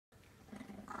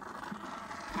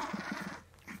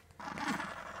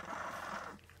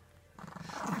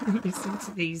Listen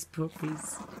to these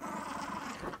puppies.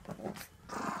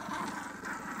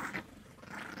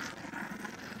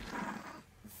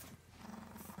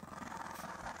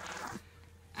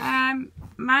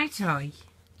 My toy.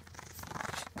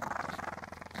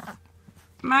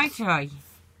 My toy.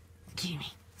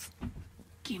 Gimme.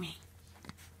 Gimme.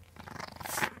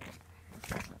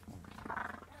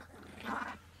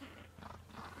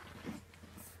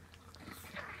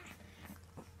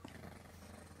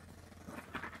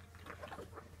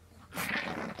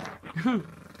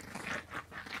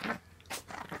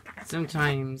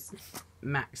 Sometimes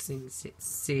Max thinks it's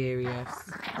serious.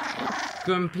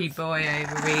 Grumpy boy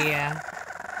over here.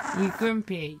 You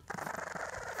grumpy?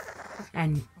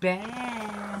 And Bear.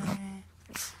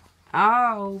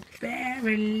 Oh,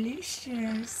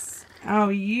 Bearalicious. Oh,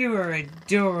 you are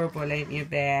adorable, ain't you,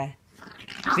 Bear?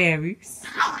 Bearus.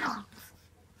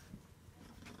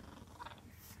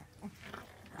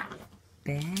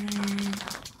 Bear.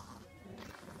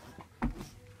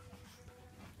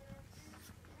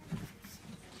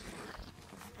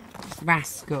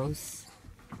 Rascals.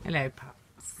 Hello, Pups.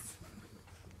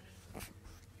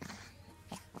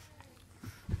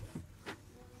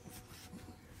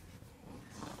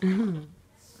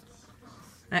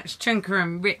 That's Chunker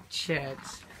and Richard.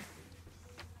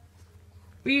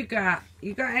 What you got?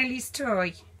 You got Ellie's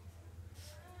toy?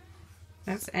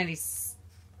 That's Ellie's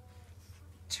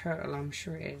turtle, I'm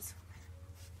sure it is.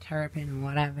 Terrapin or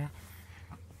whatever.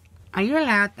 Are you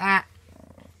allowed that?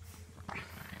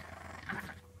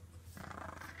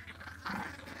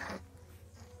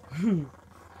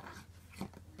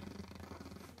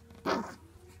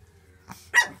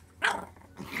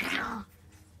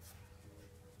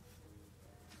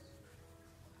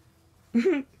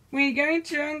 Where you going,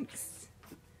 Chunks?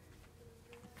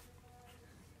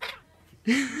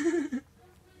 Chunky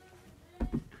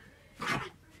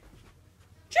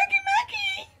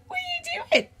Mackie! What are you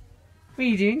doing? What are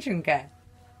you doing, Chunker?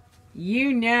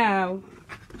 You know.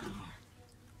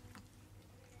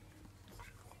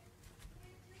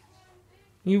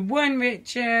 You won,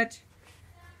 Richard.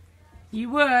 You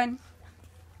won.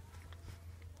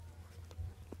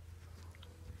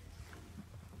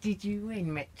 Did you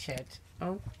win, Richard?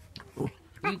 Oh,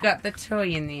 you got the toy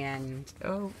in the end.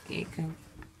 Oh, here you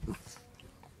go.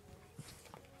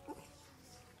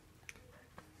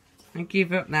 I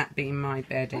give up that being my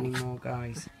bed anymore,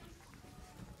 guys.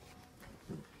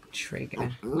 Trigger.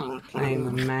 Playing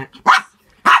with Max.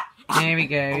 There he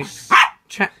goes.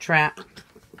 Trap, trap.